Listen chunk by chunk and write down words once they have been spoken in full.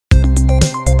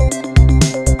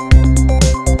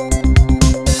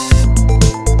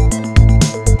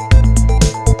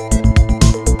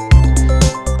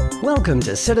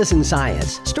to Citizen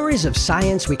Science, stories of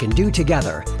science we can do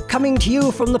together, coming to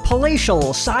you from the palatial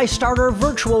SciStarter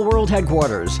Virtual World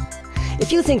Headquarters.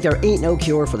 If you think there ain't no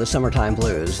cure for the summertime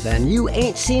blues, then you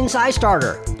ain't seen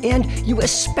SciStarter. And you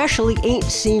especially ain't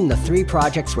seen the 3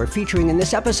 projects we're featuring in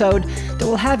this episode that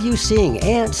will have you seeing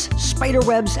ants,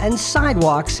 spiderwebs, and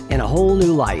sidewalks in a whole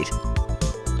new light.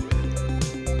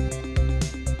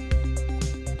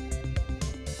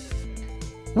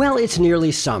 Well, it's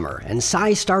nearly summer, and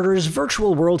SciStarter's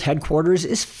Virtual World Headquarters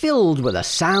is filled with the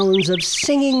sounds of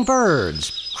singing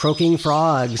birds, croaking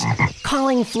frogs,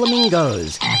 calling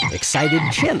flamingos, excited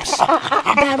chimps,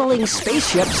 battling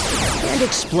spaceships, and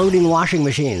exploding washing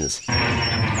machines.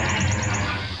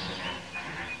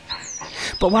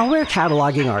 But while we're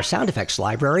cataloging our sound effects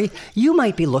library, you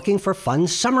might be looking for fun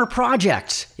summer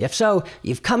projects. If so,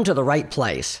 you've come to the right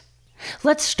place.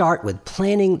 Let's start with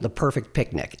planning the perfect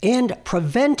picnic and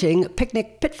preventing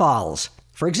picnic pitfalls.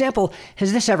 For example,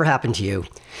 has this ever happened to you?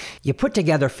 You put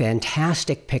together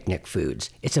fantastic picnic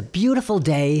foods. It's a beautiful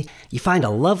day, you find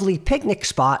a lovely picnic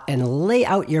spot and lay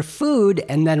out your food,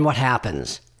 and then what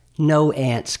happens? No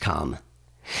ants come.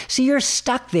 So you're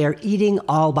stuck there eating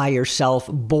all by yourself,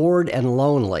 bored and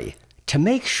lonely. To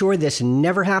make sure this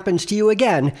never happens to you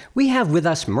again, we have with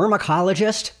us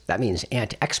myrmecologist, that means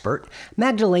ant expert,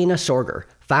 Magdalena Sorger,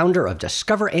 founder of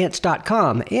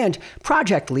DiscoverAnts.com and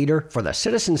project leader for the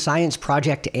Citizen Science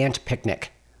Project Ant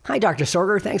Picnic. Hi, Dr.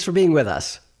 Sorger. Thanks for being with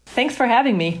us. Thanks for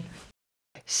having me.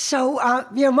 So,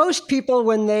 most people,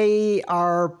 when they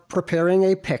are preparing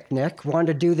a picnic, want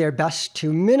to do their best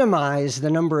to minimize the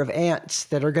number of ants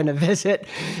that are going to visit.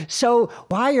 So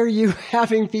why are you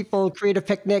having people create a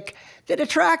picnic that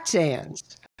attracts ants?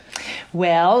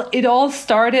 Well, it all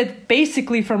started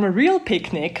basically from a real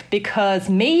picnic, because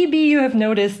maybe you have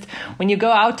noticed when you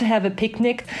go out to have a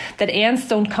picnic that ants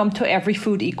don't come to every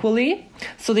food equally.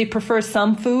 So they prefer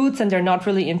some foods and they're not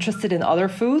really interested in other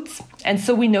foods. And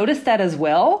so we noticed that as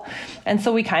well. And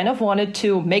so we kind of wanted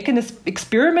to make an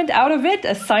experiment out of it,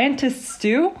 as scientists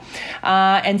do.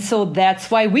 And so that's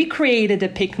why we created a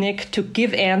picnic, to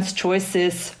give ants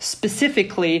choices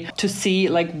specifically to see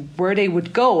where they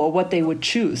would go or what they would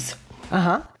choose.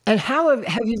 Uh-huh. And how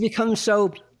have you become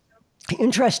so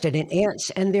interested in ants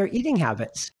and their eating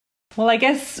habits? Well, I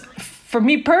guess for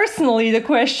me personally, the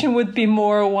question would be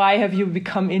more, why have you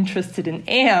become interested in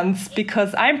ants?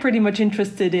 Because I'm pretty much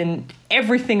interested in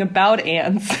everything about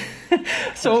ants.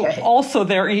 So okay. Also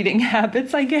their eating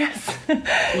habits, I guess.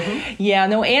 Mm-hmm. Yeah,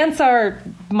 no, ants are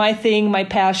my thing, my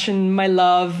passion, my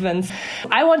love. And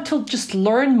I want to just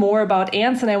learn more about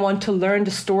ants, and I want to learn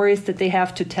the stories that they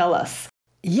have to tell us.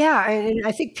 Yeah, and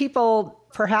I think people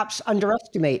perhaps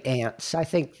underestimate ants. I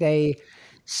think they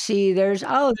see there's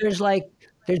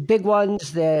big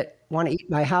ones that want to eat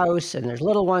my house, and there's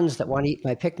little ones that want to eat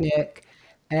my picnic.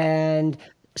 And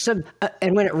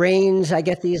and when it rains, I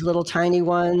get these little tiny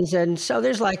ones. And so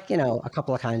there's a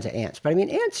couple of kinds of ants. But I mean,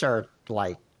 ants are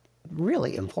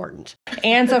really important.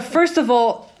 Ants are, first of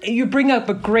all, you bring up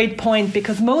a great point,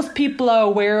 because most people are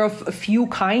aware of a few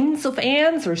kinds of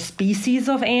ants or species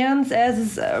of ants,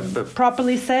 as is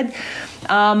properly said.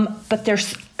 But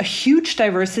there's a huge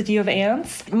diversity of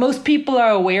ants. Most people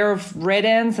are aware of red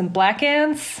ants and black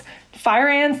ants, fire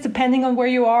ants, depending on where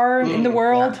you are in the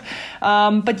world.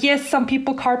 Yeah. But yes, some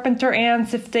people carpenter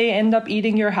ants if they end up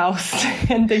eating your house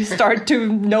and they start to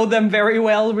know them very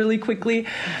well really quickly.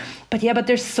 But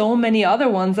there's so many other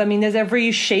ones. I mean, there's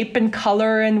every shape and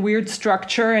color and weird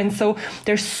structure. And so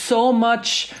there's so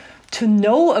much to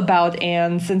know about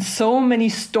ants and so many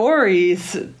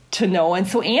stories to know. And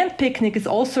so Ant Picnic is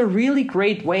also a really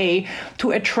great way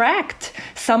to attract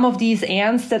some of these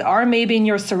ants that are maybe in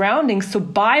your surroundings. So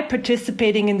by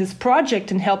participating in this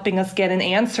project and helping us get an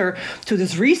answer to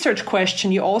this research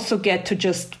question, you also get to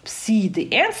just see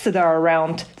the ants that are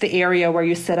around the area where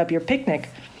you set up your picnic.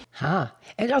 Huh.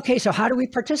 And okay, so how do we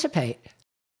participate?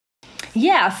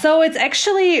 Yeah, so it's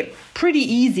actually pretty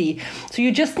easy. So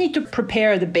you just need to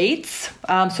prepare the baits.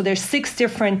 So there's 6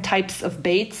 different types of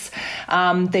baits.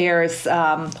 There's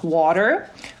water.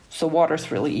 So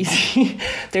water's really easy.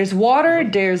 There's water,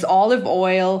 there's olive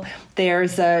oil,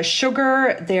 there's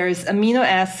sugar, there's amino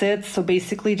acids, so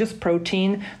basically just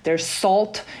protein, there's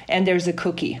salt, and there's a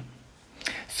cookie.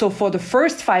 So for the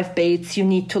first 5 baits, you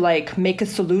need to make a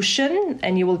solution,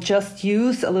 and you will just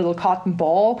use a little cotton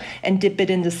ball and dip it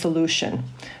in the solution.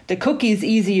 The cookie is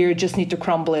easier, you just need to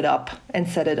crumble it up and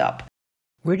set it up.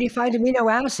 Where do you find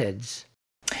amino acids?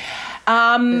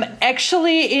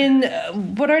 Actually, in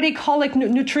what are they called, like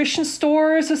nutrition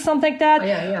stores or something like that? Oh,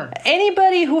 yeah.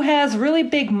 Anybody who has really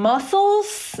big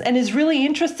muscles and is really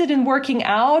interested in working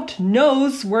out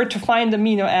knows where to find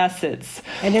amino acids.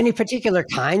 And any particular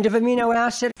kind of amino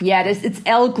acid? Yeah, it's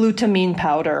L-glutamine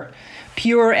powder.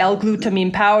 Pure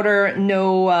L-glutamine powder,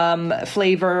 no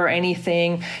flavor or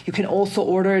anything. You can also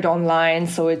order it online,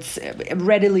 so it's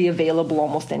readily available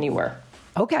almost anywhere.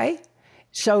 Okay.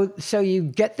 So you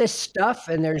get this stuff,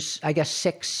 and there's, I guess,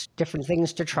 6 different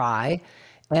things to try.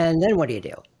 And then what do you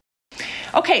do?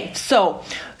 Okay, so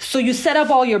you set up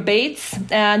all your baits,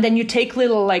 and then you take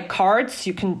little like cards.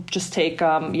 You can just take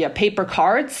paper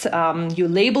cards. You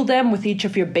label them with each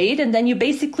of your bait, and then you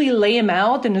basically lay them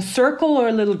out in a circle or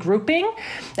a little grouping,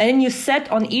 and then you set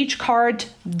on each card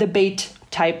the bait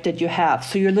type that you have.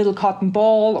 So your little cotton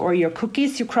ball or your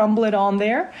cookies, you crumble it on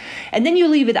there, and then you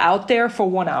leave it out there for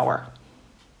 1 hour.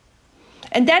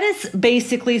 And that is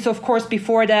basically, so of course,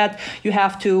 before that, you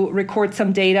have to record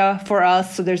some data for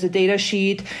us. So there's a data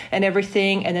sheet and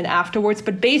everything. And then afterwards,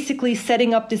 but basically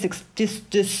setting up these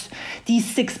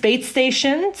 6 bait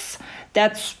stations,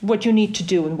 that's what you need to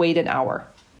do, and wait an hour.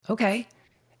 Okay.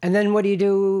 And then what do you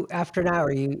do after an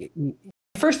hour?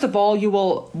 First of all, you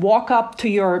will walk up to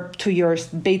your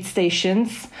bait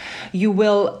stations. You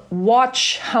will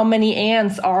watch how many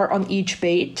ants are on each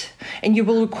bait, and you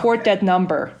will record that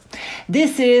number.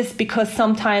 This is because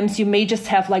sometimes you may just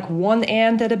have like one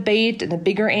ant at a bait and a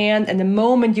bigger ant, and the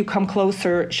moment you come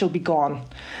closer, she'll be gone.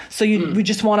 So we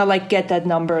just want to like get that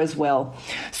number as well.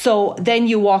 So then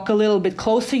you walk a little bit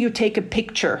closer, you take a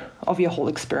picture of your whole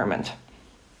experiment.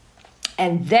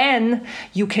 And then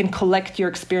you can collect your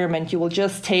experiment. You will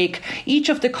just take each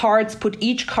of the cards, put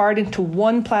each card into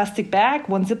one plastic bag,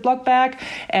 one Ziploc bag,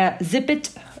 zip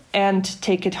it, and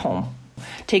take it home.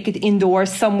 Take it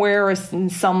indoors somewhere or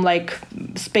in some like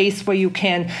space where you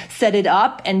can set it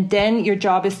up. And then your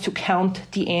job is to count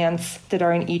the ants that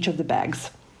are in each of the bags.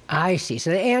 I see.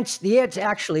 So the ants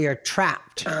actually are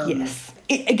trapped. Yes.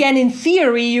 Again, in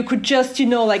theory, you could just,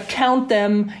 like count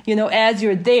them, as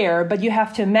you're there. But you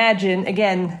have to imagine,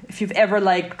 again, if you've ever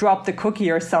like dropped a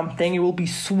cookie or something, it will be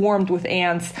swarmed with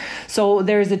ants. So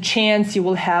there's a chance you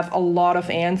will have a lot of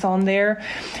ants on there.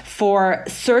 For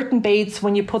certain baits,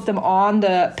 when you put them on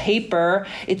the paper,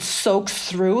 it soaks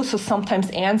through. So sometimes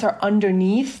ants are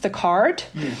underneath the card.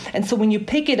 And so when you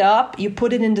pick it up, you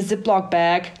put it in the Ziploc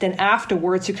bag. Then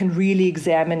afterwards, you can really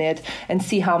examine it and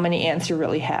see how many ants you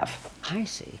really have. I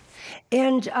see.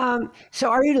 And so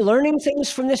are you learning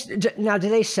things from this? Now, do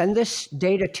they send this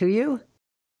data to you?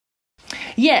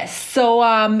 Yes. So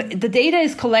the data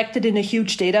is collected in a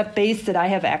huge database that I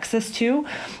have access to.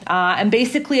 And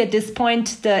basically at this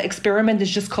point, the experiment is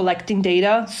just collecting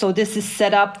data. So this is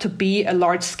set up to be a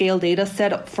large scale data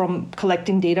set from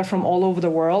collecting data from all over the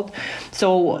world.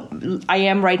 So I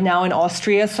am right now in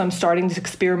Austria. So I'm starting this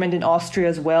experiment in Austria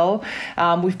as well.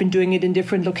 We've been doing it in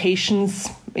different locations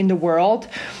in the world.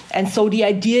 And so the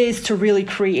idea is to really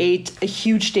create a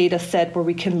huge data set where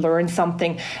we can learn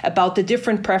something about the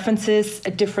different preferences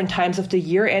at different times of the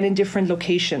year and in different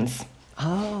locations.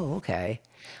 Oh, okay.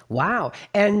 Wow.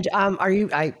 And are you,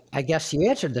 I guess you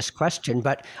answered this question,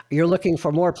 but you're looking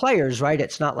for more players, right?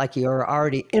 It's not like you're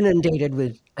already inundated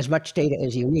with as much data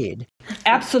as you need.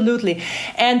 Absolutely.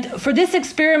 And for this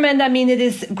experiment, it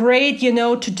is great,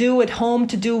 to do at home,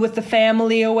 to do with the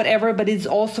family or whatever, but it's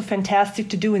also fantastic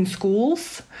to do in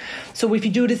schools. So if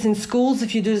you do this in schools,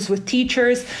 if you do this with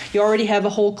teachers, you already have a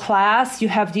whole class. You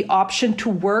have the option to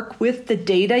work with the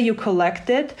data you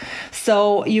collected.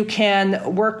 So you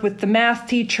can work with the math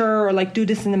teacher or like do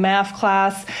this in the math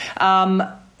class.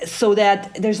 So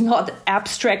that there's not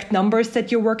abstract numbers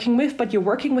that you're working with, but you're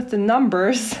working with the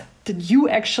numbers that you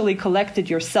actually collected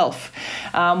yourself,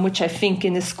 which I think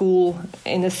in a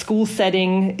school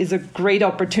setting is a great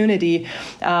opportunity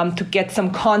to get some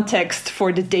context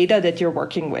for the data that you're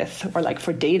working with, or like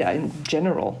for data in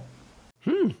general.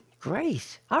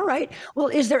 Great. All right. Well,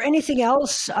 is there anything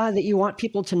else that you want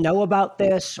people to know about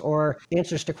this, or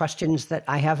answers to questions that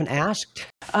I haven't asked?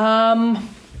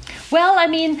 Well,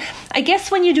 I guess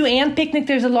when you do Ant Picnic,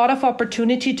 there's a lot of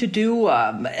opportunity to do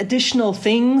additional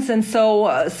things. And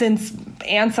so since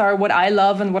ants are what I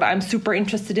love and what I'm super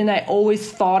interested in, I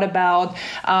always thought about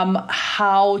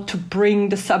how to bring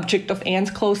the subject of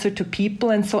ants closer to people.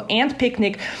 And so Ant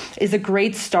Picnic is a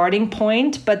great starting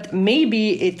point, but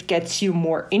maybe it gets you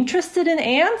more interested in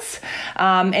ants.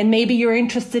 And maybe you're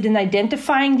interested in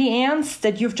identifying the ants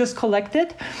that you've just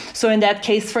collected. So in that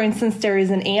case, for instance, there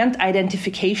is an ant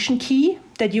identification key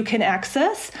that you can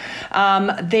access.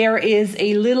 There is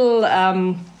a little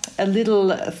a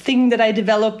little thing that I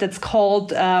developed that's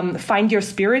called Find Your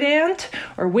Spirit Ant,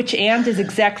 or which ant is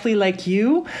exactly like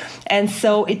you. And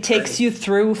so it takes you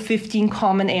through 15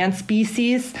 common ant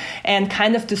species and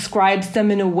kind of describes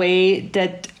them in a way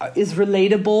that is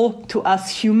relatable to us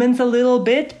humans a little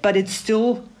bit, but it's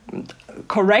still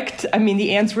correct. I mean,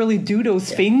 the ants really do those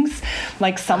things.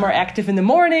 Like some are active in the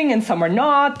morning and some are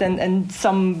not, and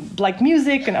some like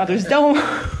music and others don't.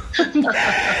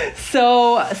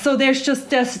 So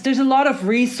there's a lot of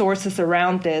resources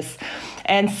around this.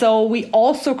 And so we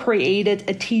also created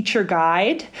a teacher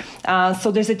guide.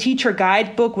 So there's a teacher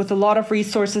guidebook with a lot of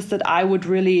resources that I would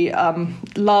really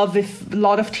love if a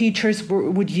lot of teachers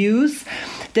would use.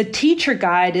 The teacher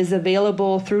guide is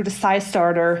available through the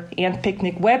SciStarter Ant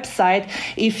Picnic website.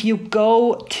 If you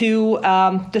go to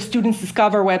the Students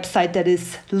Discover website that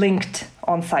is linked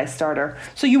on SciStarter,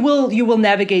 so you will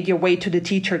navigate your way to the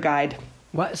teacher guide.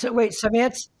 What? So wait, some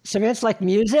ants like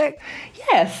music?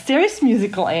 Yes, there is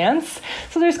musical ants.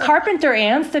 So there's carpenter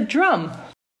ants that drum.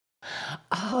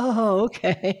 Oh,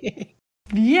 okay.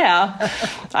 Yeah,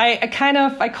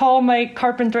 I call my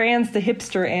carpenter ants the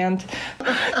hipster ant.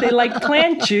 They like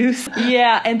plant juice.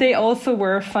 Yeah, and they also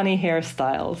wear funny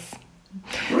hairstyles.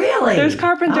 Really? There's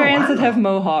carpenter ants that have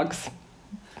mohawks.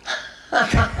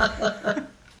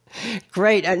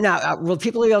 Great. Now, will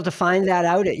people be able to find that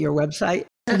out at your website?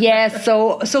 Yes,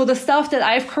 so the stuff that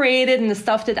I've created and the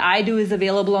stuff that I do is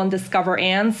available on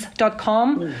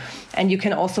discoverants.com. And you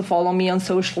can also follow me on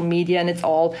social media, and it's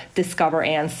all Discover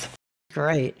Ants.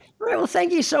 Great. All right. Well,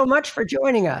 thank you so much for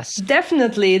joining us.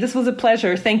 Definitely. This was a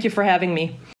pleasure. Thank you for having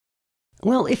me.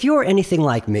 Well, if you're anything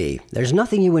like me, there's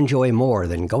nothing you enjoy more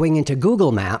than going into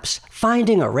Google Maps,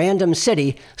 finding a random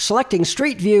city, selecting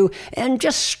Street View, and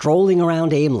just strolling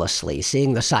around aimlessly,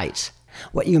 seeing the sights.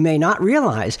 What you may not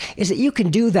realize is that you can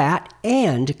do that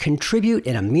and contribute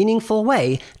in a meaningful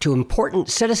way to important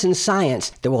citizen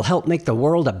science that will help make the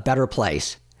world a better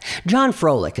place. John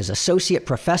Froelich is Associate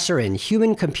Professor in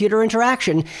Human-Computer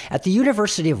Interaction at the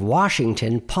University of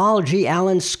Washington Paul G.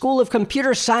 Allen School of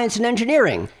Computer Science and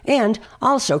Engineering, and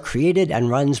also created and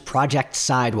runs Project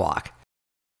Sidewalk.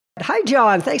 Hi,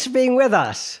 John. Thanks for being with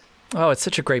us. Oh, it's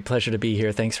such a great pleasure to be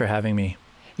here. Thanks for having me.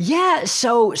 Yeah,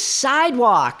 so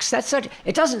sidewalks,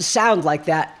 it doesn't sound like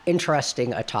that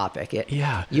interesting a topic.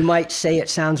 You might say it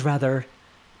sounds rather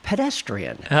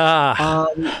pedestrian. Yeah,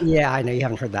 I know you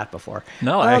haven't heard that before.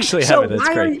 No, I actually haven't. That's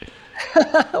great.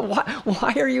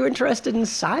 Why are you interested in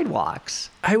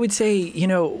sidewalks? I would say,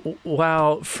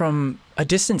 while from a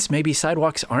distance, maybe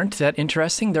sidewalks aren't that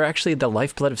interesting, they're actually the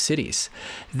lifeblood of cities.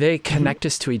 They connect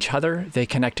us to each other. They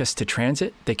connect us to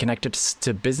transit. They connect us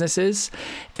to businesses.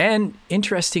 And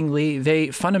interestingly,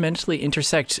 they fundamentally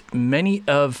intersect many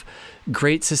of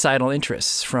great societal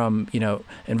interests, from,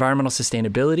 environmental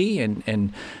sustainability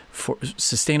and for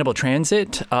sustainable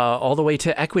transit, all the way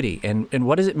to equity. And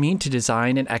what does it mean to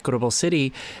design an equitable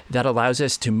city that allows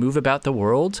us to move about the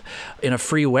world in a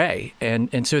free way?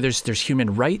 And so there's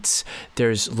human rights,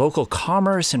 there's local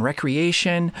commerce and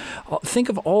recreation. Think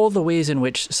of all the ways in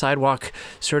which sidewalk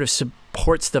sort of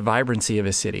supports the vibrancy of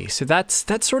a city. So that's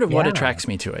sort of what attracts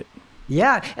me to it.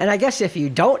 Yeah, and I guess if you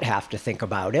don't have to think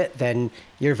about it, then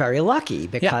you're very lucky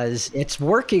because it's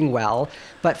working well.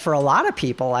 But for a lot of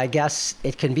people, I guess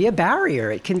it can be a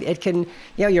barrier. It can,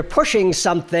 you're pushing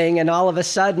something and all of a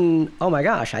sudden, oh my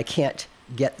gosh, I can't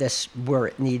get this where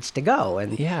it needs to go.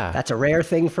 And that's a rare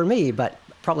thing for me, but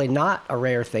probably not a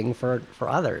rare thing for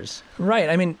others. Right.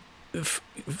 I mean,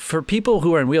 for people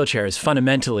who are in wheelchairs,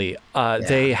 fundamentally,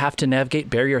 they have to navigate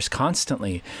barriers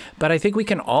constantly. But I think we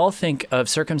can all think of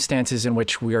circumstances in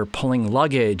which we are pulling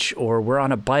luggage, or we're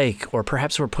on a bike, or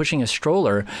perhaps we're pushing a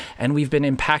stroller, and we've been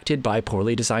impacted by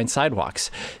poorly designed sidewalks.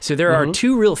 So there are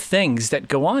two real things that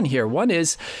go on here. One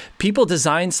is people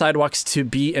design sidewalks to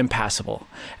be impassable.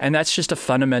 And that's just a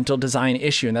fundamental design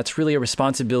issue. And that's really a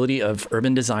responsibility of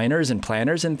urban designers and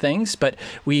planners and things. But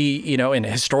we, in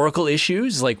historical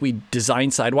issues, like we design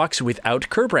sidewalks without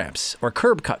curb ramps or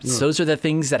curb cuts. Those are the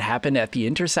things that happen at the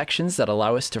intersections that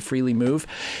allow us to freely move,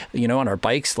 on our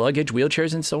bikes, luggage,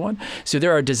 wheelchairs, and so on. So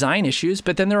there are design issues,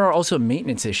 but then there are also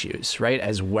maintenance issues, right?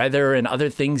 As weather and other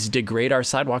things degrade our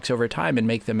sidewalks over time and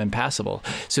make them impassable.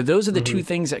 So those are the two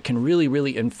things that can really,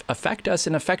 really affect us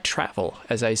and affect travel,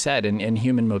 as I said, and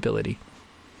human mobility.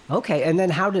 Okay, and then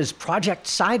how does Project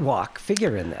Sidewalk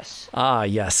figure in this? Ah,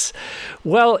 yes.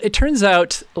 Well, it turns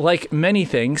out, like many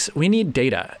things, we need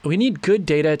data. We need good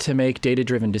data to make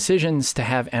data-driven decisions, to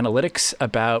have analytics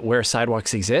about where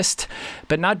sidewalks exist,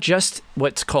 but not just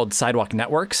what's called sidewalk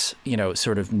networks,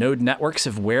 sort of node networks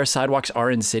of where sidewalks are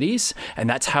in cities. And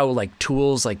that's how like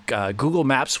tools like Google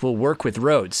Maps will work with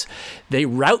roads. They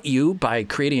route you by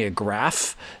creating a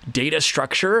graph data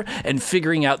structure and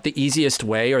figuring out the easiest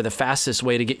way or the fastest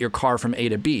way to get your car from A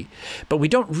to B. But we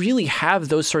don't really have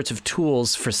those sorts of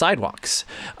tools for sidewalks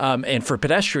and for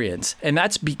pedestrians. And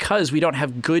that's because we don't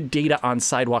have good data on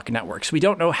sidewalk networks. We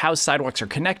don't know how sidewalks are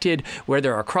connected, where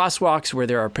there are crosswalks, where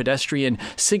there are pedestrian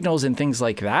signals and things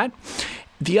like that.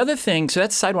 The other thing, so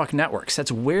that's sidewalk networks.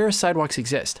 That's where sidewalks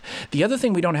exist. The other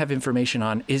thing we don't have information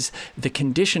on is the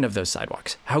condition of those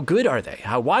sidewalks. How good are they?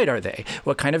 How wide are they?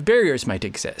 What kind of barriers might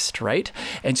exist, right?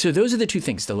 And so those are the two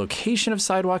things, the location of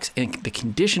sidewalks and the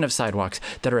condition of sidewalks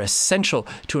that are essential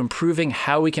to improving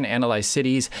how we can analyze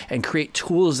cities and create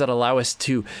tools that allow us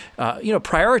to,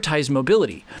 prioritize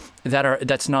mobility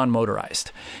that's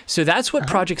non-motorized. So that's what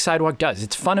Project Sidewalk does.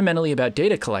 It's fundamentally about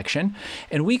data collection.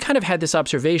 And we kind of had this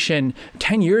observation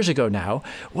 10 years ago now.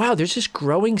 Wow, there's this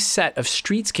growing set of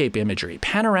streetscape imagery,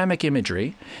 panoramic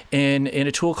imagery in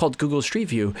a tool called Google Street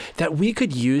View that we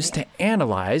could use to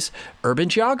analyze urban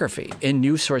geography in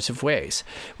new sorts of ways.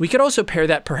 We could also pair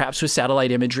that perhaps with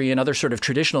satellite imagery and other sort of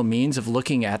traditional means of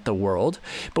looking at the world.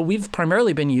 But we've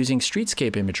primarily been using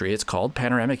streetscape imagery. It's called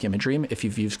panoramic imagery. If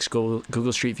you've used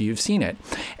Google Street View, you've seen it.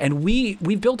 And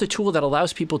we've built a tool that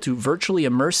allows people to virtually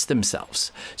immerse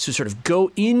themselves. So sort of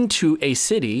go into a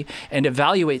city and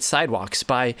evaluate sidewalks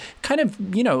by kind of,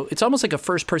 it's almost like a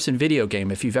first-person video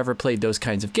game if you've ever played those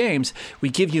kinds of games. We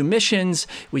give you missions.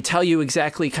 We tell you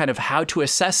exactly kind of how to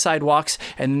assess sidewalks.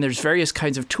 And then there's various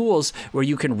kinds of tools where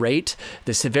you can rate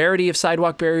the severity of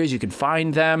sidewalk barriers. You can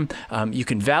find them. You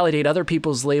can validate other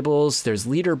people's labels. There's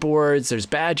leaderboards. There's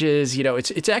badges.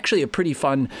 It's actually a pretty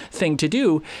fun thing to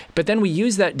do. But then we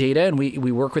use that data and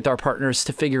we work with our partners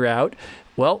to figure out,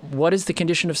 well, what is the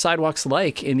condition of sidewalks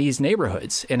like in these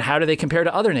neighborhoods? And how do they compare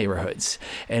to other neighborhoods?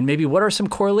 And maybe what are some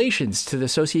correlations to the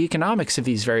socioeconomics of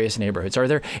these various neighborhoods? Are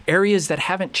there areas that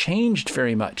haven't changed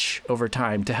very much over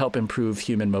time to help improve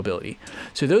human mobility?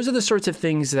 So those are the sorts of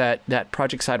things that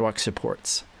Project Sidewalk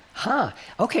supports. Huh.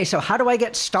 Okay, so how do I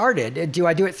get started? Do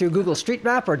I do it through Google Street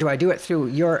Map, or do I do it through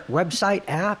your website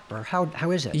app, or how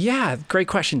is it? Yeah, great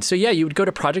question. So you would go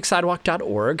to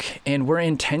projectsidewalk.org, and we're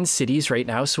in 10 cities right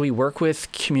now. So we work with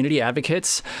community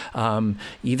advocates,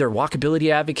 either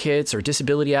walkability advocates or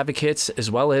disability advocates,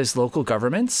 as well as local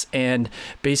governments. And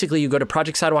basically you go to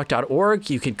projectsidewalk.org,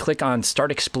 you could click on Start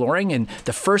Exploring, and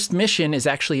the first mission is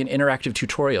actually an interactive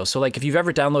tutorial. So like if you've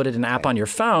ever downloaded an app on your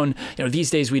phone, these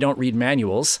days we don't read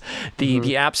manuals. The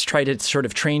apps try to sort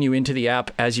of train you into the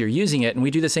app as you're using it. And we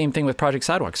do the same thing with Project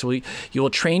Sidewalk. So you will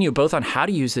train you both on how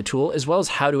to use the tool as well as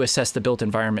how to assess the built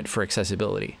environment for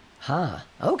accessibility. Huh.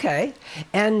 Okay.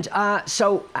 And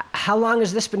so how long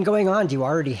has this been going on? Do you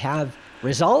already have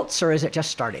results, or is it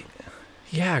just starting?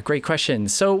 Yeah, great question.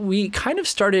 So we kind of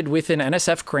started with an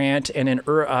NSF grant and an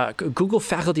Google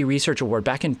Faculty Research Award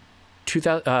back in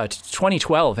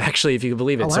 2012, actually, if you can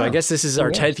believe it. Oh, wow. So I guess this is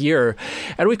our 10th year.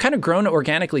 And we've kind of grown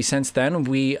organically since then.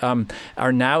 We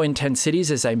are now in 10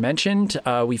 cities, as I mentioned.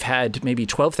 We've had maybe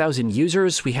 12,000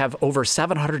 users. We have over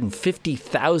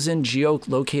 750,000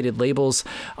 geolocated labels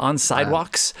on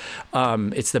sidewalks. Wow.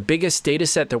 It's the biggest data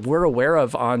set that we're aware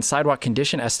of on sidewalk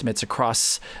condition estimates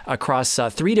across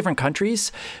 3 different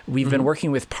countries. We've been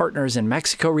working with partners in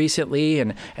Mexico recently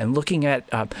and looking at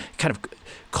kind of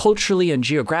culturally and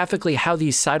geographically how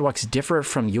these sidewalks differ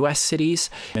from U.S. cities.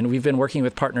 And we've been working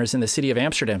with partners in the city of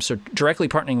Amsterdam, so directly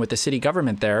partnering with the city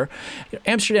government there.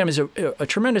 Amsterdam is a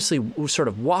tremendously sort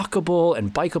of walkable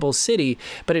and bikeable city,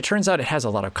 but it turns out it has a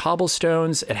lot of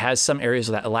cobblestones. It has some areas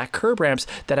that lack curb ramps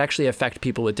that actually affect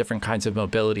people with different kinds of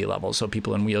mobility levels, so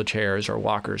people in wheelchairs or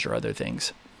walkers or other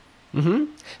things.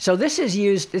 Mm-hmm. So this is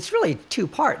used, it's really 2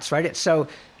 parts, right?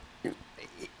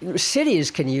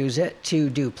 Cities can use it to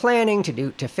do planning,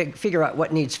 to figure out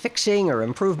what needs fixing or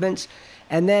improvements.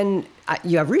 And then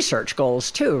you have research goals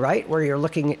too, right? Where you're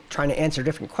looking at trying to answer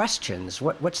different questions.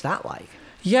 What's that like?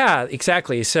 Yeah,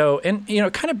 exactly. So, and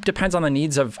it kind of depends on the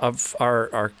needs of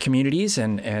our communities,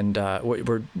 and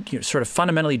we're sort of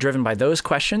fundamentally driven by those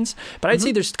questions. But I'd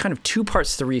say there's kind of two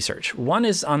parts to the research. One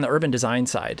is on the urban design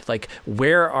side, like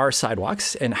where are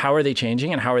sidewalks and how are they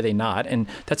changing and how are they not? And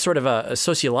that's sort of a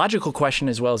sociological question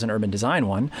as well as an urban design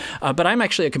one. But I'm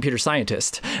actually a computer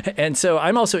scientist, and so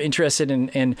I'm also interested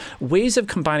in ways of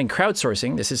combining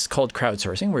crowdsourcing. This is called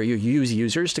crowdsourcing, where you use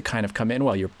users to kind of come in.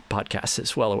 Well, your podcast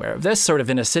is well aware of this, sort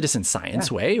of in a citizen science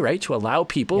way, right? To allow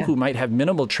people who might have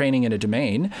minimal training in a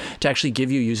domain to actually give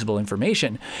you usable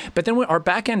information. But then our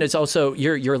backend is also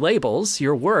your labels,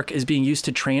 your work is being used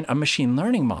to train a machine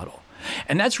learning model.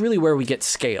 And that's really where we get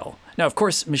scale. Now, of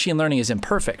course, machine learning is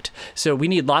imperfect. So we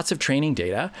need lots of training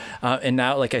data. And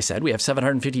now, like I said, we have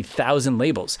 750,000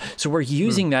 labels. So we're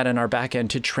using that in our backend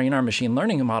to train our machine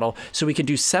learning model so we can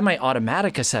do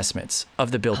semi-automatic assessments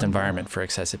of the built environment for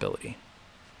accessibility.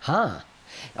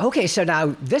 Okay, so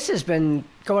now this has been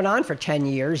going on for 10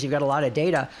 years. You've got a lot of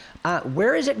data.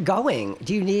 Where is it going?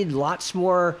 Do you need lots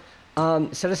more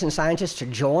citizen scientists to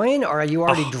join, or are you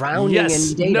already drowning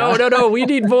in data? No. We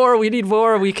need more.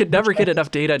 We could never get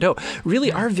enough data. No,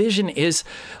 really, our vision is,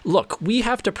 look, we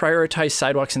have to prioritize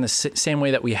sidewalks in the same way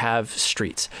that we have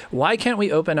streets. Why can't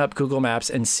we open up Google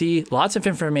Maps and see lots of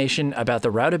information about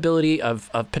the routability of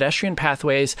pedestrian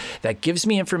pathways that gives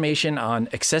me information on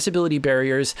accessibility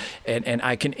barriers, and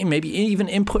I can maybe even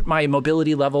input my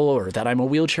mobility level or that I'm a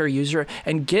wheelchair user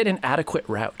and get an adequate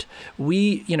route.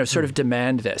 We, sort of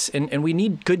demand this. And we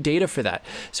need good data for that.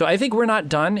 So I think we're not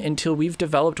done until we've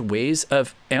developed ways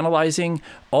of analyzing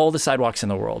all the sidewalks in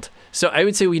the world. So I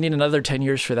would say we need another 10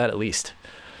 years for that at least.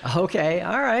 Okay,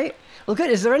 all right. Well, good.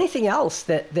 Is there anything else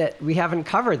that we haven't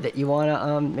covered that you want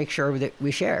to make sure that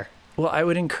we share? Well, I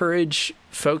would encourage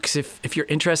folks, if you're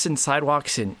interested in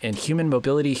sidewalks and human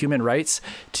mobility, human rights,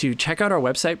 to check out our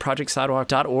website,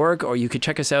 projectsidewalk.org, or you could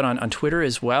check us out on Twitter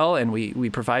as well. And we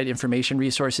provide information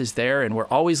resources there. And we're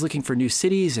always looking for new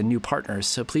cities and new partners.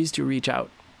 So please do reach out.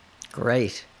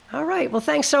 Great. All right. Well,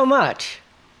 thanks so much.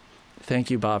 Thank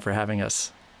you, Bob, for having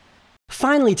us.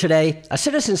 Finally today, a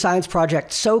citizen science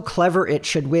project so clever it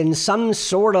should win some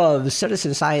sort of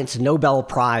citizen science Nobel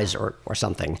Prize or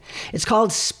something. It's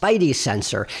called Spidey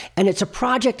Sensor, and it's a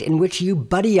project in which you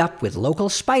buddy up with local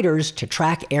spiders to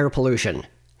track air pollution.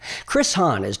 Chris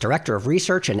Hahn is Director of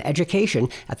Research and Education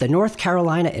at the North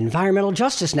Carolina Environmental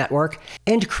Justice Network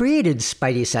and created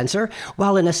Spidey Sensor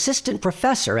while an assistant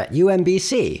professor at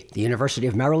UMBC, the University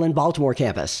of Maryland, Baltimore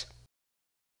campus.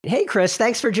 Hey, Chris,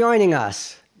 thanks for joining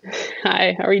us.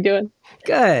 Hi, how are you doing?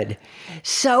 Good.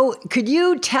 So could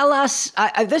you tell us,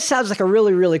 this sounds like a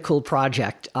really, really cool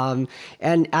project. And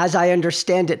as I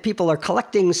understand it, people are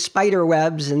collecting spider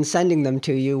webs and sending them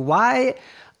to you. Why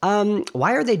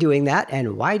are they doing that?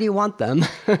 And why do you want them?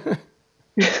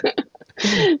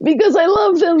 Because I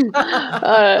love them.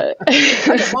 I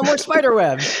just want more spider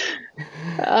webs.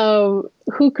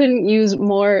 Who couldn't use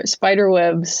more spider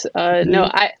webs?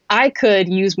 No, I could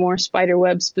use more spider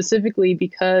webs specifically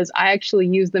because I actually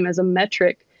use them as a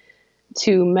metric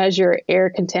to measure air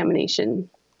contamination.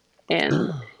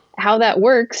 And how that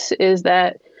works is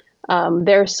that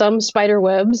there are some spider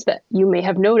webs that you may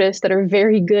have noticed that are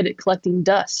very good at collecting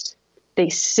dust. They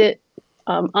sit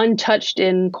untouched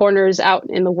in corners out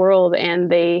in the world and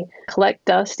they collect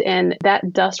dust, and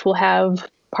that dust will have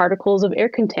particles of air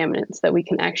contaminants that we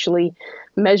can actually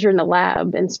measure in the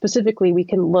lab. And specifically, we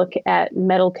can look at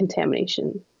metal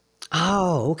contamination.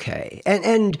 Oh, okay.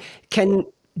 And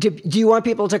do you want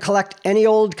people to collect any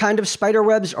old kind of spider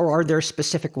webs, or are there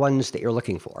specific ones that you're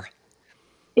looking for?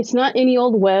 It's not any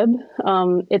old web.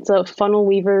 It's a funnel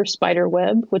weaver spider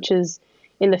web, which is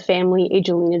in the family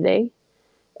Agelenidae.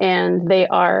 And they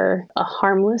are a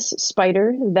harmless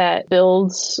spider that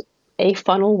builds a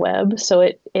funnel web. So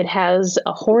it has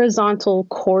a horizontal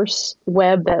coarse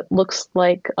web that looks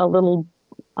like a little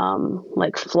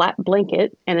like flat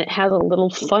blanket, and it has a little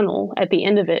funnel at the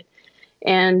end of it.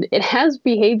 And it has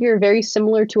behavior very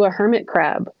similar to a hermit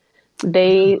crab.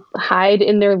 They hide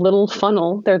in their little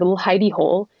funnel, their little hidey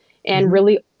hole, and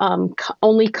really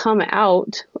only come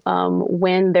out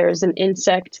when there's an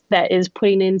insect that is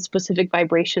putting in specific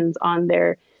vibrations on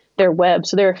their web.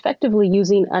 So they're effectively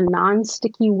using a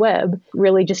non-sticky web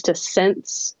really just to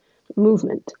sense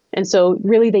movement. And so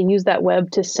really they use that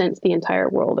web to sense the entire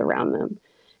world around them.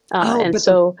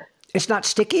 It's not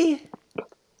sticky?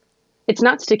 It's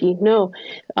not sticky, no.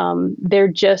 They're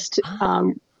just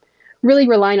really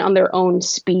relying on their own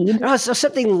speed. Oh, so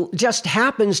something just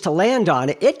happens to land on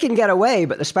it. It can get away,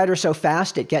 but the spider's so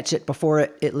fast it gets it before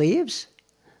it leaves?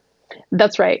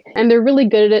 That's right. And they're really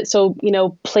good at it. So,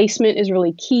 placement is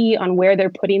really key on where they're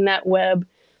putting that web.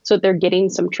 so that they're getting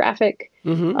some traffic.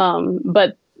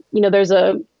 But, there's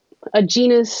a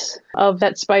genus of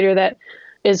that spider that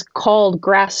is called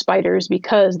grass spiders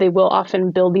because they will often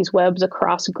build these webs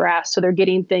across grass. So they're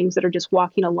getting things that are just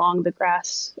walking along the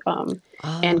grass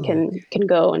and can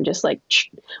go and just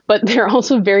but they're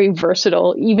also very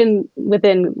versatile. Even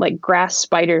within like grass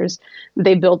spiders,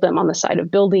 they build them on the side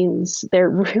of buildings. They're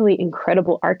really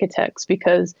incredible architects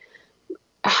because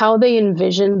how they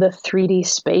envision the 3D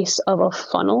space of a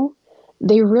funnel,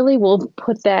 they really will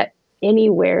put that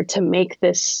anywhere to make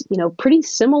this, pretty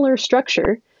similar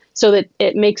structure so that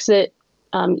it makes it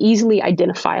easily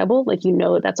identifiable. Like,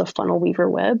 that's a funnel weaver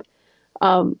web.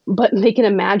 But they can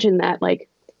imagine that like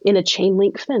in a chain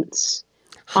link fence,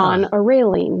 on a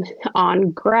railing,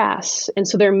 on grass. And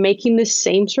so they're making this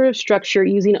same sort of structure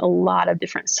using a lot of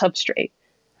different substrate.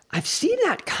 I've seen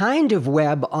that kind of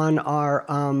web on our,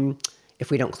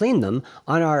 if we don't clean them,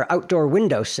 on our outdoor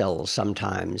windowsills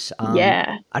sometimes.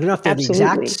 Yeah. I don't know if they're absolutely.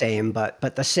 the exact same,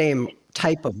 but the same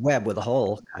type of web with a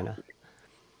hole kind of.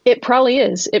 It probably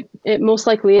is. It most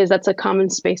likely is. That's a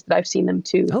common space that I've seen them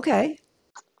too. Okay.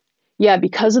 Yeah,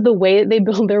 because of the way that they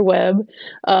build their web,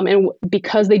 and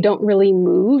because they don't really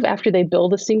move after they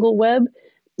build a single web,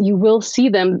 you will see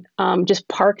them just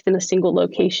parked in a single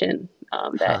location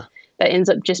that ends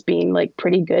up just being like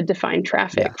pretty good to find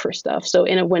traffic for stuff. So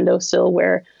in a windowsill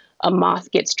where a moth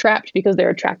gets trapped because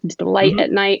they're attracted to the light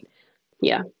at night.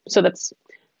 Yeah. So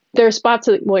there are spots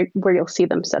where you'll see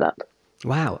them set up.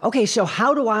 Wow. Okay, so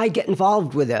how do I get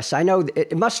involved with this? I know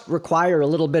it must require a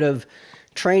little bit of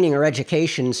training or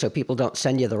education so people don't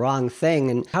send you the wrong thing.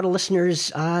 And how do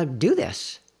listeners do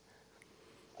this?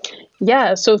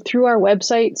 Yeah, so through our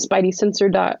website,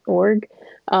 SpideySensor.org,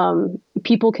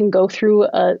 people can go through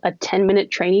a 10-minute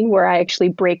training where I actually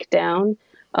break down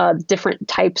different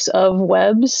types of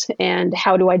webs and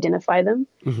how to identify them.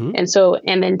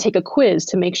 And then take a quiz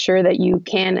to make sure that you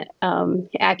can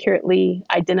accurately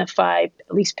identify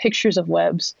at least pictures of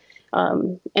webs.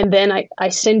 And then I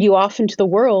send you off into the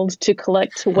world to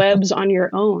collect webs on your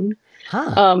own.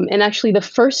 And actually the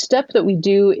first step that we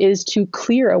do is to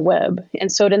clear a web.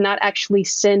 And so to not actually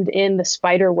send in the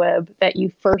spider web that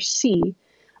you first see,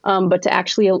 but to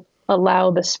actually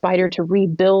allow the spider to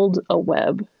rebuild a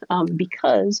web,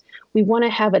 because we want to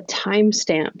have a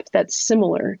timestamp that's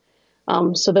similar,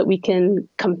 so that we can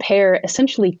compare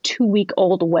essentially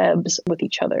 2-week-old webs with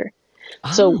each other.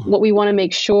 So what we want to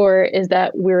make sure is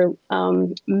that we're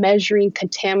measuring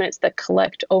contaminants that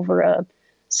collect over a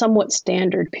somewhat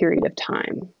standard period of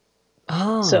time.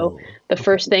 So the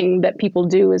first thing that people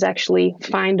do is actually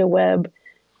find a web,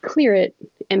 clear it,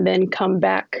 and then come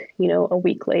back, a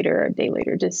week later or a day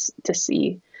later just to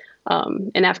see.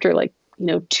 And after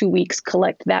 2 weeks,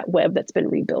 collect that web that's been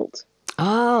rebuilt.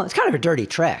 Oh, it's kind of a dirty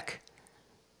trick.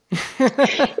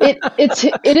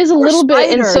 It is a little bit.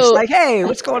 And so it's like, hey,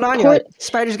 what's going on here?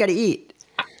 Spiders got to eat.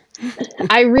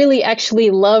 I really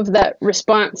actually love that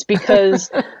response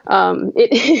because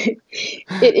it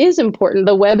is important.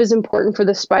 The web is important for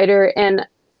the spider. And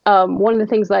one of the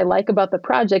things that I like about the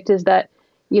project is that,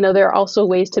 there are also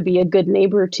ways to be a good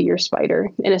neighbor to your spider.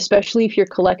 And especially if you're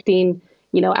collecting,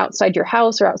 outside your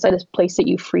house or outside a place that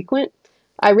you frequent,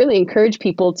 I really encourage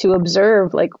people to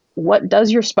observe, what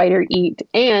does your spider eat?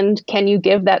 And can you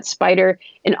give that spider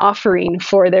an offering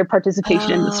for their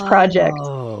participation in this project?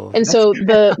 And so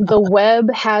the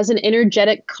web has an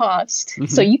energetic cost,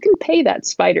 so you can pay that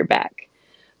spider back.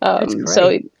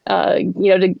 So,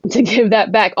 to give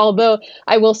that back, although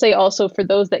I will say also for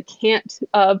those that can't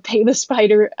pay the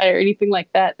spider or anything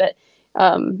like that, that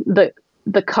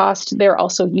the cost they're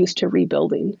also used to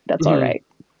rebuilding. That's all right.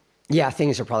 Yeah,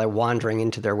 things are probably wandering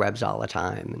into their webs all the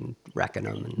time and wrecking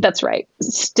them. That's right.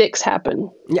 Sticks happen.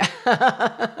 Yeah.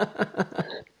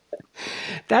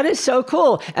 That is so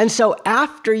cool. And so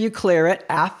after you clear it,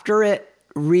 after it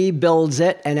rebuilds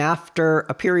it, and after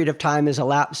a period of time is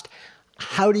elapsed,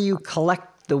 how do you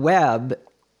collect the web?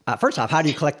 First off, how do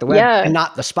you collect the web and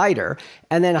not the spider?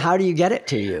 And then how do you get it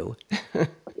to you?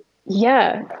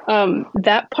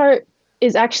 That part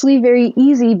is actually very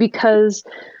easy because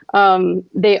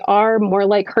they are more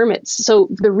like hermits. So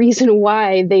the reason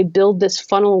why they build this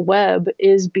funnel web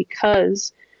is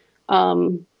because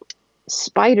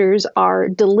spiders are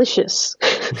delicious.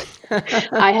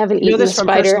 I haven't eaten a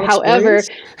spider. However,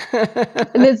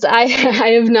 I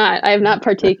have not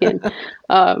partaken.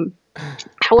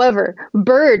 However,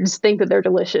 birds think that they're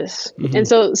delicious. And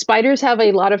so spiders have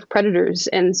a lot of predators.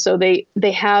 And so they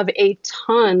have a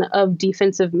ton of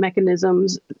defensive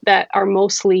mechanisms that are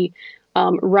mostly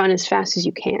run as fast as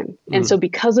you can. And so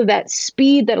because of that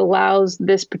speed that allows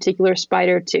this particular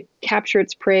spider to capture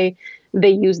its prey they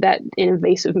use that in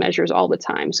invasive measures all the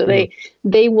time. So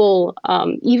they will,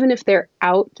 even if they're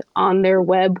out on their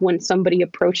web when somebody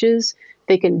approaches,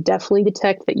 they can definitely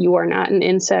detect that you are not an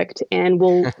insect and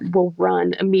will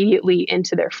run immediately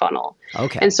into their funnel.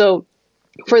 Okay. And so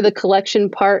for the collection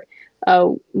part,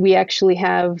 we actually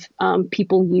have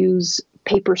people use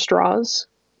paper straws,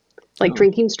 like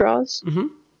drinking straws,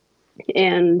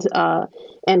 and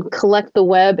collect the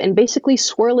web and basically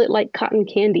swirl it like cotton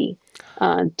candy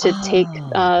to take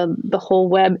the whole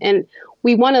web. And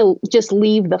we want to just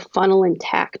leave the funnel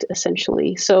intact,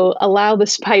 essentially. So allow the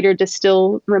spider to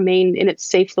still remain in its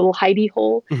safe little hidey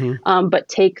hole, but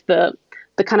take the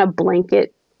kind of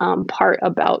blanket part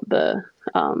about the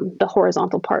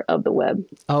horizontal part of the web.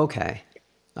 Okay.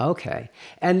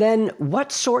 And then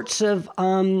what sorts of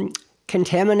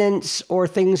contaminants or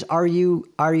things are you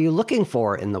looking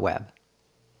for in the web?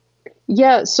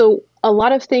 Yeah, so a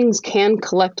lot of things can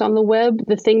collect on the web.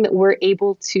 The thing that we're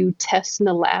able to test in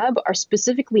the lab are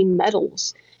specifically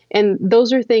metals. And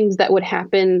those are things that would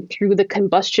happen through the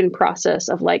combustion process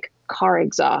of like car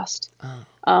exhaust.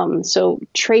 So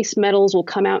trace metals will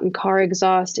come out in car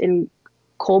exhaust, in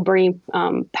coal burning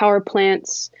power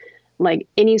plants, like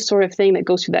any sort of thing that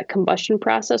goes through that combustion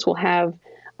process will have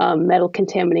metal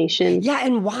contamination. Yeah,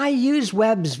 and why use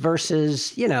webs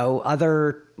versus,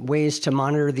 other ways to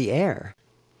monitor the air?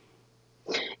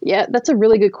 Yeah, that's a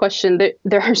really good question.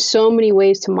 There are so many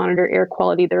ways to monitor air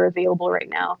quality that are available right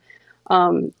now.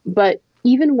 But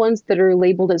even ones that are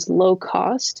labeled as low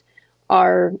cost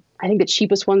I think the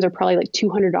cheapest ones are probably like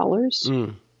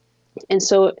 $200. And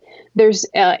so there's,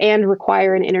 and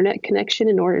require an internet connection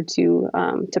in order to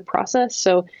process.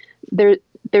 So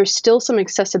there's still some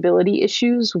accessibility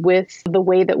issues with the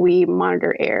way that we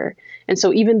monitor air. And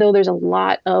so even though there's a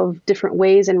lot of different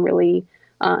ways and really,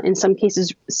 in some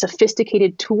cases,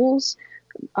 sophisticated tools,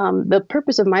 the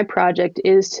purpose of my project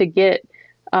is to get,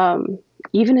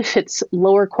 even if it's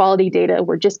lower quality data,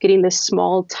 we're just getting this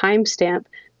small timestamp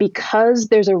because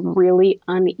there's a really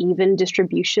uneven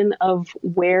distribution of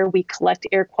where we collect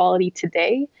air quality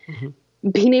today.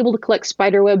 Being able to collect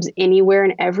spider webs anywhere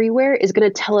and everywhere is going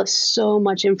to tell us so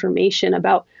much information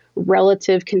about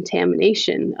relative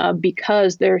contamination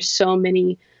because there's so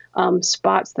many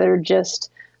spots that are just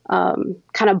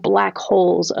kind of black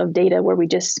holes of data where we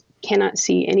just cannot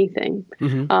see anything.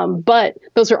 But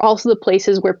those are also the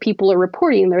places where people are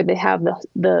reporting where they have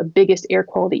the biggest air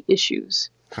quality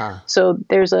issues. So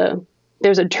there's a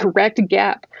direct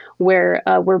gap where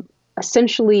we're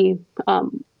essentially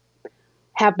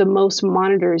have the most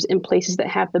monitors in places that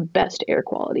have the best air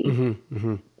quality.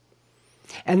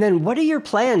 And then what are your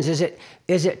plans? Is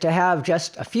it to have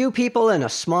just a few people in a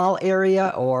small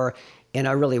area or in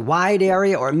a really wide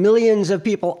area or millions of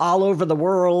people all over the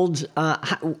world?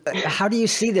 How do you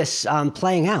see this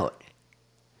playing out?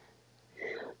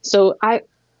 So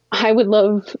I would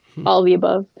love all the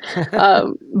above.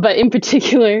 But in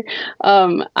particular,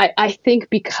 I think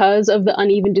because of the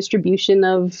uneven distribution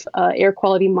of air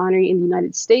quality monitoring in the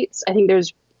United States, I think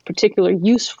there's particular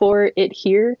use for it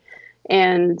here.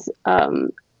 And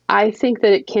I think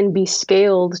that it can be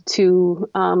scaled to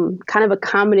kind of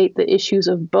accommodate the issues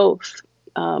of both.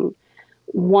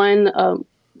 One,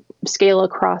 scale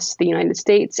across the United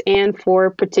States and for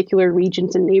particular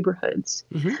regions and neighborhoods.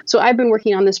 So I've been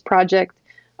working on this project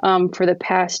for the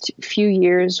past few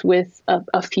years with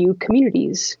a few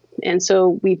communities. And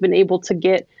so we've been able to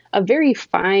get a very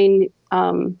fine,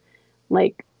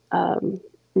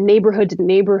 neighborhood to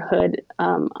neighborhood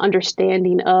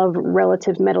understanding of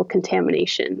relative metal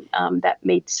contamination that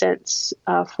made sense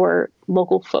for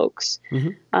local folks.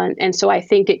 And so I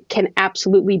think it can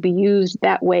absolutely be used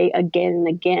that way again and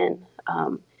again.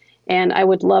 And I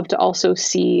would love to also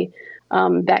see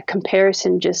that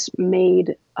comparison just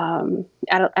made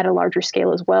at a larger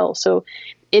scale as well. So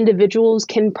individuals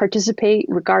can participate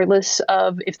regardless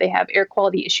of if they have air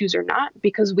quality issues or not,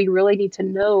 because we really need to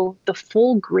know the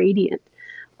full gradient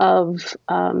of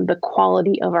the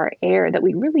quality of our air that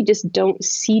we really just don't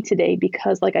see today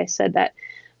because, like I said,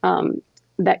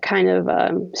 that kind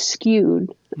of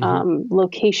skewed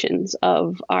locations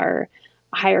of our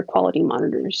higher quality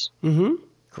monitors.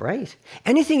 Great.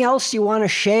 Anything else you want to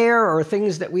share or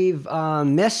things that we've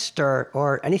missed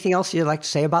or anything else you'd like to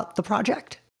say about the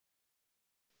project?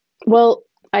 Well,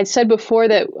 I said before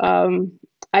that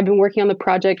I've been working on the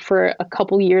project for a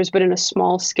couple years, but in a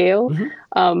small scale.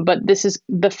 But this is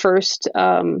the first,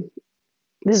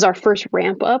 this is our first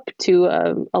ramp up to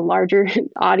a larger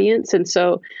audience. And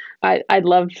so I'd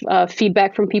love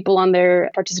feedback from people on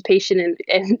their participation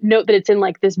and note that it's in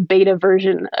like this beta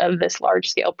version of this large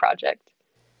scale project.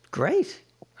 Great.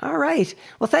 All right.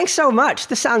 Well, thanks so much.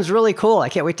 This sounds really cool. I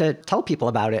can't wait to tell people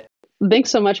about it.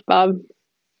 Thanks so much, Bob.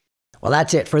 Well,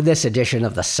 that's it for this edition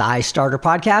of the SciStarter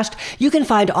podcast. You can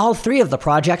find all 3 of the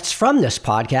projects from this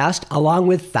podcast, along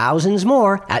with thousands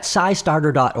more, at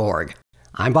scistarter.org.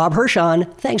 I'm Bob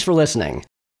Hirshon. Thanks for listening.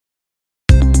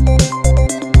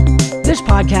 This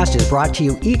podcast is brought to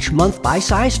you each month by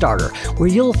SciStarter, where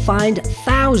you'll find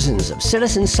thousands of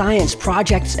citizen science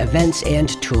projects, events, and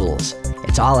tools.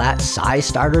 It's all at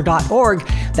scistarter.org.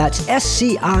 That's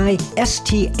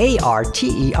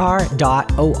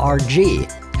SCISTARTER.org.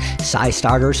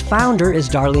 SciStarter's founder is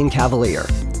Darlene Cavalier.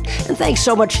 And thanks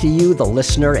so much to you, the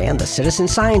listener and the citizen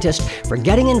scientist, for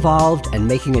getting involved and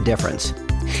making a difference.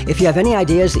 If you have any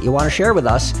ideas that you want to share with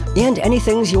us and any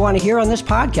things you want to hear on this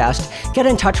podcast, get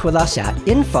in touch with us at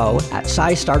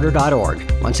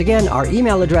info@scistarter.org. Once again, our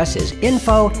email address is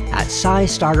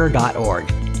info@scistarter.org.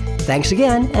 Thanks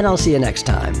again, and I'll see you next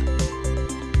time.